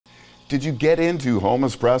Did you get into home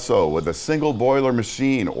espresso with a single boiler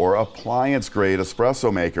machine or appliance-grade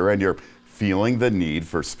espresso maker and you're feeling the need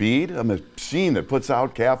for speed? A machine that puts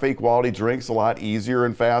out cafe-quality drinks a lot easier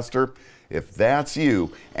and faster? If that's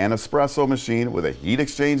you, an espresso machine with a heat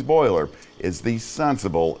exchange boiler is the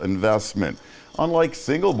sensible investment. Unlike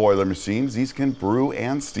single boiler machines, these can brew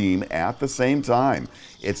and steam at the same time.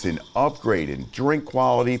 It's an upgrade in drink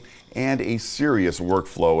quality and a serious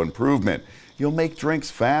workflow improvement. You'll make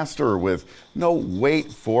drinks faster with no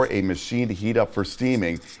wait for a machine to heat up for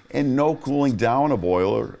steaming and no cooling down a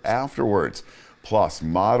boiler afterwards. Plus,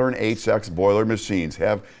 modern HX boiler machines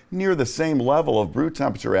have near the same level of brew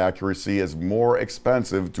temperature accuracy as more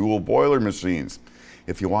expensive dual boiler machines.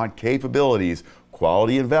 If you want capabilities,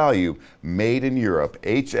 quality, and value made in Europe,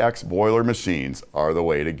 HX boiler machines are the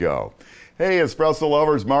way to go. Hey, espresso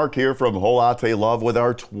lovers, Mark here from Whole Latte Love with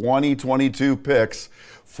our 2022 picks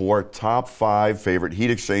for top 5 favorite heat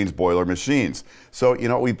exchange boiler machines. So,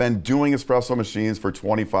 we've been doing espresso machines for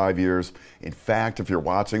 25 years. In fact, if you're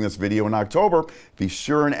watching this video in October, be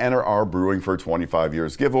sure and enter our Brewing for 25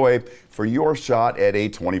 Years giveaway for your shot at a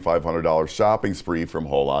 $2,500 shopping spree from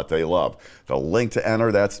Whole Latte Love. The link to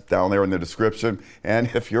enter, that's down there in the description. And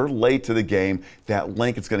if you're late to the game, that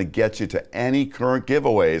link is going to get you to any current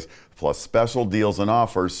giveaways, plus special deals and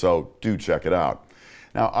offers, so do check it out.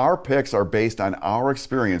 Now, our picks are based on our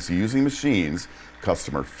experience using machines,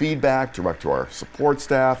 customer feedback direct to our support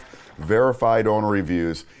staff, verified owner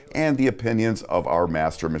reviews, and the opinions of our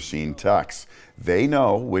master machine techs. They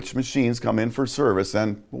know which machines come in for service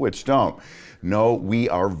and which don't. No, we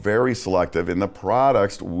are very selective in the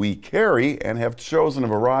products we carry and have chosen a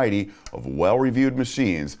variety of well-reviewed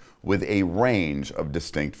machines with a range of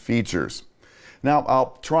distinct features. Now,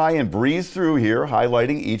 I'll try and breeze through here,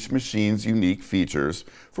 highlighting each machine's unique features.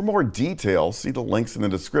 For more details, see the links in the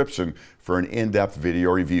description for an in-depth video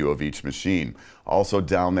review of each machine. Also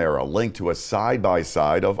down there, a link to a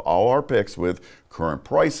side-by-side of all our picks with current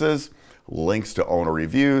prices, links to owner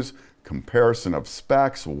reviews, comparison of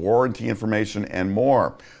specs, warranty information, and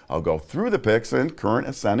more. I'll go through the picks in current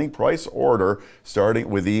ascending price order, starting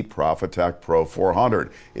with the Profitec Pro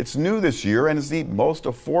 400. It's new this year and is the most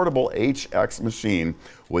affordable HX machine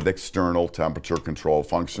with external temperature control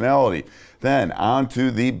functionality. Then on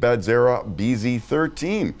to the Bezzera BZ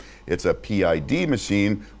 13. It's a PID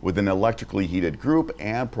machine with an electrically heated group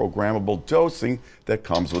and programmable dosing that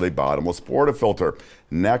comes with a bottomless portafilter.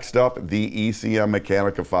 Next up, the ECM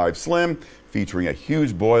Mechanika V Slim, featuring a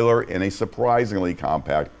huge boiler in a surprisingly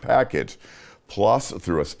compact package. Plus,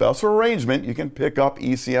 through a special arrangement, you can pick up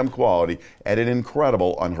ECM quality at an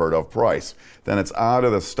incredible, unheard of price. Then it's on to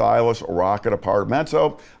the stylish Rocket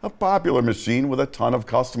Appartamento, a popular machine with a ton of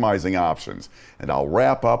customizing options. And I'll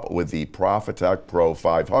wrap up with the Profitec Pro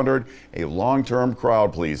 500, a long-term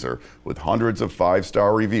crowd pleaser with hundreds of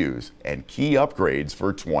 5-star reviews and key upgrades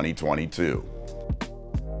for 2022.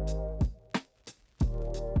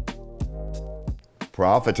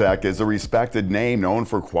 Profitec is a respected name known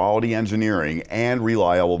for quality engineering and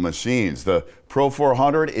reliable machines. The Pro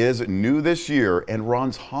 400 is new this year and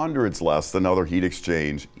runs hundreds less than other heat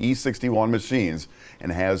exchange E61 machines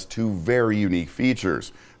and has 2 very unique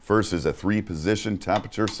features. First is a 3-position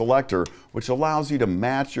temperature selector, which allows you to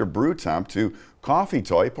match your brew temp to coffee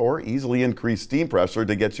type or easily increase steam pressure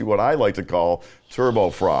to get you what I like to call turbo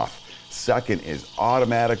froth. Second is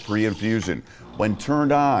automatic pre-infusion. When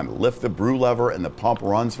turned on, lift the brew lever and the pump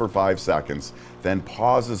runs for 5 seconds, then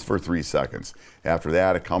pauses for 3 seconds. After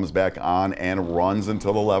that, it comes back on and runs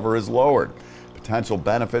until the lever is lowered. Potential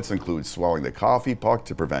benefits include swelling the coffee puck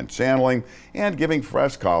to prevent channeling and giving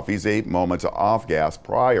fresh coffees a moment to off-gas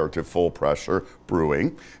prior to full pressure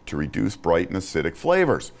brewing to reduce bright and acidic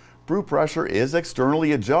flavors. Brew pressure is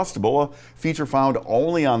externally adjustable, a feature found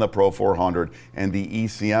only on the Pro 400 and the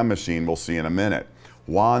ECM machine we'll see in a minute.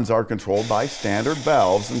 Wands are controlled by standard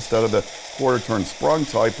valves instead of the quarter-turn sprung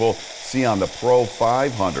type we'll see on the Pro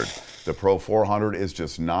 500. The Pro 400 is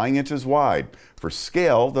just 9 inches wide. For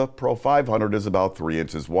scale, the Pro 500 is about 3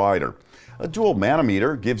 inches wider. A dual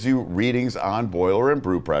manometer gives you readings on boiler and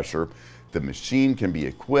brew pressure. The machine can be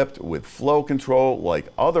equipped with flow control like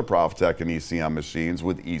other Profitec and ECM machines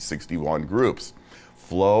with E61 groups.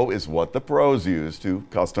 Flow is what the pros use to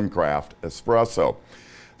custom craft espresso.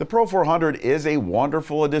 The Pro 400 is a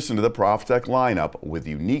wonderful addition to the Profitec lineup with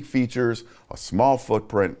unique features, a small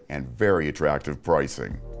footprint, and very attractive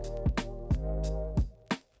pricing.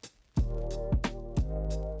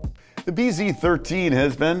 The BZ13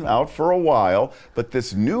 has been out for a while, but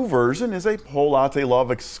this new version is a Whole Latte Love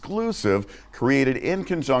exclusive created in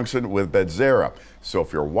conjunction with Bezzera. So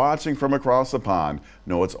if you're watching from across the pond,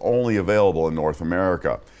 know it's only available in North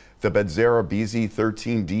America. The Bezzera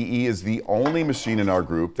BZ13DE is the only machine in our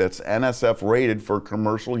group that's NSF rated for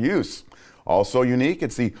commercial use. Also unique,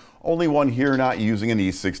 it's the only one here not using an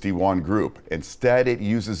E61 group. Instead, it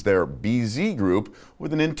uses their BZ group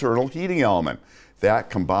with an internal heating element.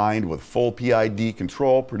 That, combined with full PID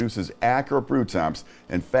control, produces accurate brew temps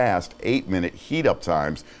and fast 8-minute heat up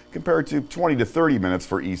times compared to 20 to 30 minutes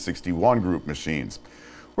for E61 group machines.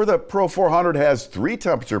 Where the Pro 400 has 3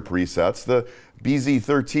 temperature presets, the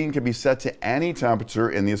BZ13 can be set to any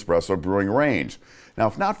temperature in the espresso brewing range. Now,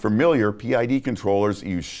 if not familiar, PID controllers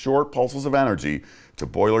use short pulses of energy to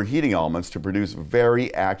boiler heating elements to produce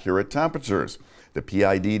very accurate temperatures. The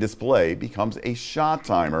PID display becomes a shot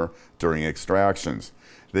timer during extractions.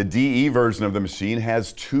 The DE version of the machine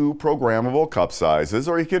has 2 programmable cup sizes,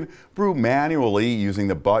 or you can brew manually using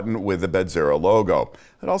the button with the Bezzera logo.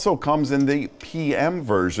 It also comes in the PM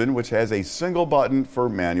version, which has a single button for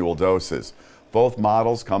manual doses. Both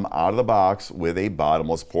models come out of the box with a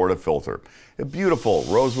bottomless portafilter. A beautiful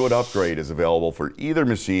rosewood upgrade is available for either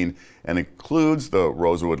machine and includes the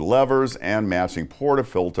rosewood levers and matching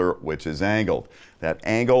portafilter, which is angled. That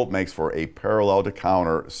angle makes for a parallel to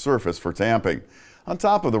counter surface for tamping. On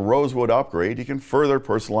top of the rosewood upgrade, you can further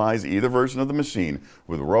personalize either version of the machine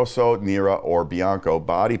with Rosso, Nera, or Bianco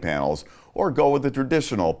body panels, or go with the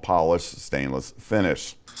traditional polished stainless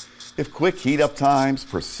finish. If quick heat up times,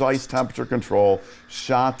 precise temperature control,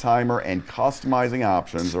 shot timer, and customizing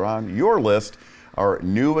options are on your list, our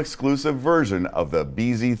new exclusive version of the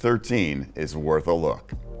BZ13 is worth a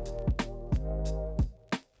look.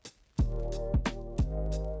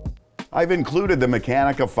 I've included the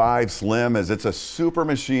Mechanika V Slim as it's a super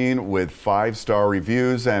machine with 5-star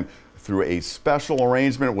reviews, and through a special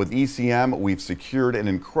arrangement with ECM, we've secured an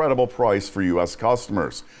incredible price for U.S.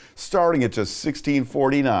 customers. Starting at just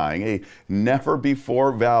 $16.49, a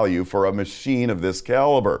never-before value for a machine of this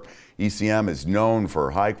caliber. ECM is known for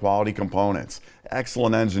high-quality components,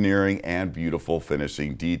 excellent engineering, and beautiful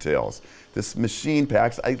finishing details. This machine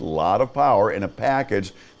packs a lot of power in a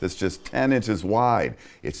package that's just 10 inches wide.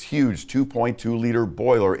 Its huge 2.2-liter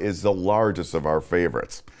boiler is the largest of our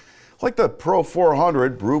favorites. Like the Pro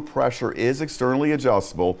 400, brew pressure is externally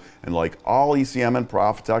adjustable, and like all ECM and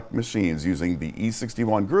Profitec machines using the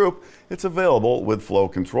E61 group, it's available with flow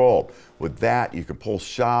control. With that, you can pull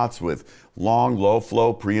shots with long,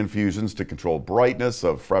 low-flow pre-infusions to control brightness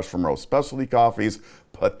of fresh from roast specialty coffees,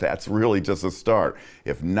 but that's really just a start.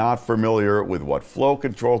 If not familiar with what flow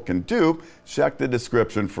control can do, check the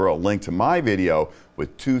description for a link to my video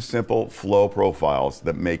with 2 simple flow profiles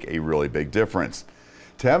that make a really big difference.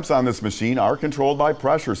 Temps on this machine are controlled by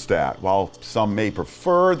pressure stat. While some may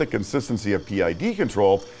prefer the consistency of PID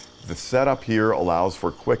control, the setup here allows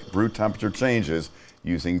for quick brew temperature changes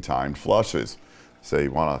using timed flushes. Say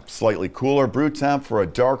you want a slightly cooler brew temp for a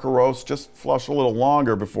darker roast, just flush a little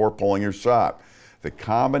longer before pulling your shot. The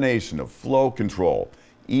combination of flow control,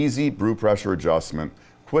 easy brew pressure adjustment,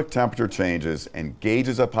 quick temperature changes, and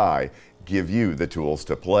gauges up high give you the tools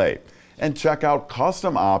to play. And check out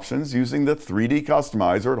custom options using the 3D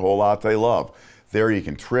customizer at Whole Latte Love. There you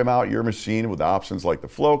can trim out your machine with options like the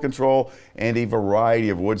flow control and a variety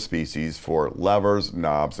of wood species for levers,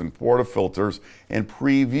 knobs, and portafilters, and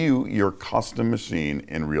preview your custom machine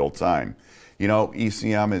in real time. You know,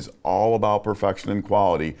 ECM is all about perfection and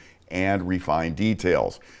quality and refined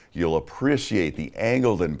details. You'll appreciate the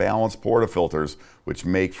angled and balanced portafilters, which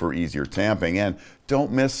make for easier tamping, and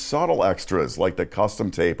don't miss subtle extras like the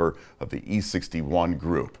custom taper of the E61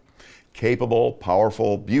 group. Capable,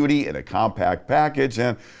 powerful beauty in a compact package,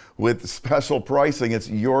 and with special pricing, it's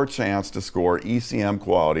your chance to score ECM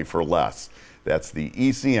quality for less. That's the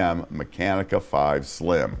ECM Mechanika V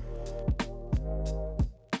Slim.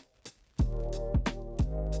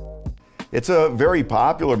 It's a very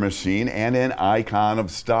popular machine and an icon of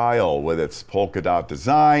style. With its polka dot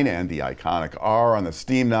design and the iconic R on the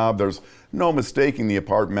steam knob, there's no mistaking the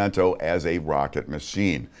Appartamento as a rocket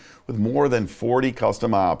machine. With more than 40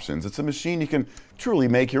 custom options, it's a machine you can truly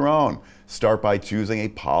make your own. Start by choosing a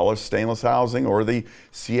polished stainless housing or the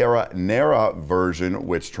Sierra Nera version,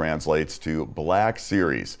 which translates to Black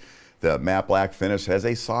Series. The matte black finish has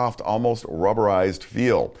a soft, almost rubberized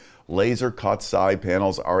feel. Laser cut side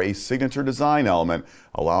panels are a signature design element,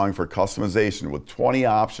 allowing for customization with 20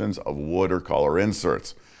 options of wood or color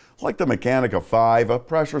inserts. Like the Mechanika V, a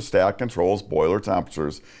pressure stat controls boiler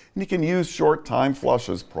temperatures, and you can use short time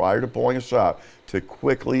flushes prior to pulling a shot to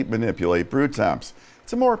quickly manipulate brew temps.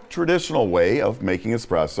 It's a more traditional way of making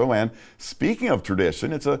espresso, and speaking of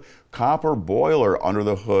tradition, it's a copper boiler under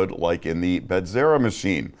the hood like in the Bezzera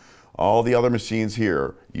machine. All the other machines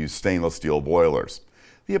here use stainless steel boilers.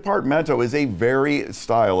 The Appartamento is a very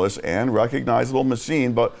stylish and recognizable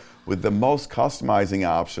machine, but with the most customizing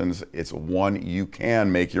options, it's one you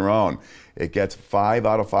can make your own. It gets 5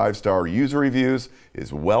 out of 5 star user reviews,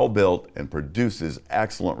 is well built, and produces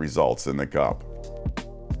excellent results in the cup.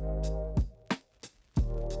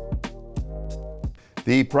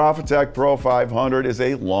 The Profitec Pro 500 is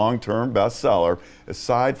a long-term bestseller.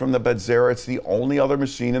 Aside from the Bezzera, it's the only other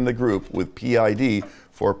machine in the group with PID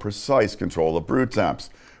for precise control of brew temps.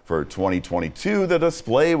 For 2022, the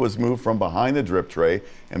display was moved from behind the drip tray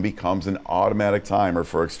and becomes an automatic timer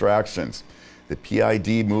for extractions. The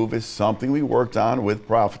PID move is something we worked on with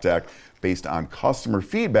Profitec based on customer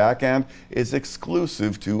feedback and is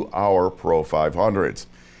exclusive to our Pro 500s.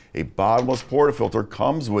 A bottomless portafilter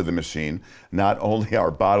comes with the machine. Not only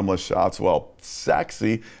are bottomless shots, well,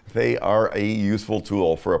 sexy, they are a useful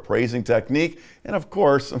tool for appraising technique and, of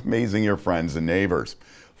course, amazing your friends and neighbors.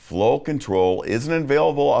 Flow control is an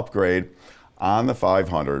available upgrade on the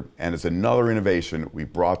 500 and is another innovation we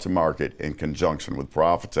brought to market in conjunction with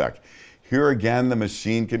Profitec. Here again, the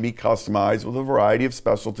machine can be customized with a variety of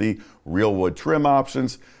specialty real wood trim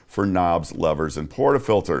options for knobs, levers, and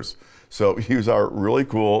portafilters. So use our really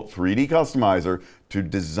cool 3D customizer to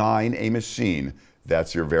design a machine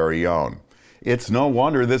that's your very own. It's no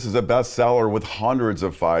wonder this is a bestseller with hundreds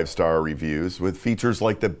of 5-star reviews, with features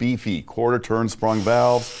like the beefy quarter-turn sprung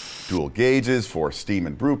valves, dual gauges for steam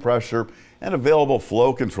and brew pressure, and available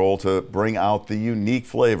flow control to bring out the unique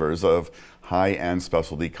flavors of high-end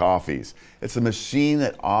specialty coffees. It's a machine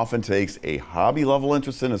that often takes a hobby-level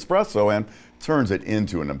interest in espresso and turns it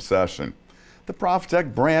into an obsession. The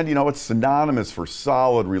Profitec brand, you know, it's synonymous for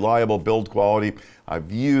solid, reliable build quality.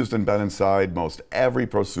 I've used and been inside most every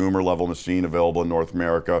prosumer level machine available in North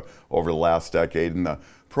America over the last decade, and the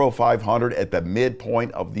Pro 500 at the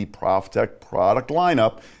midpoint of the Profitec product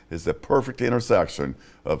lineup is the perfect intersection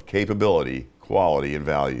of capability, quality, and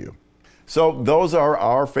value. So those are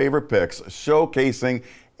our favorite picks, showcasing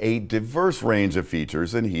a diverse range of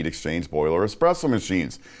features in heat exchange boiler espresso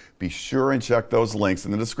machines. Be sure and check those links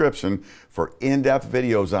in the description for in-depth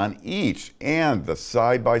videos on each and the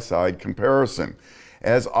side-by-side comparison.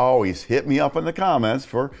 As always, hit me up in the comments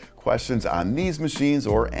for questions on these machines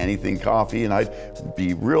or anything coffee, and I'd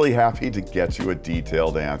be really happy to get you a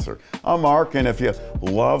detailed answer. I'm Mark, and if you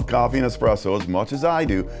love coffee and espresso as much as I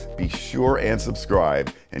do, be sure and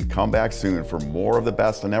subscribe and come back soon for more of the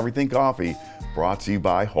best on everything coffee, brought to you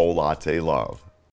by Whole Latte Love.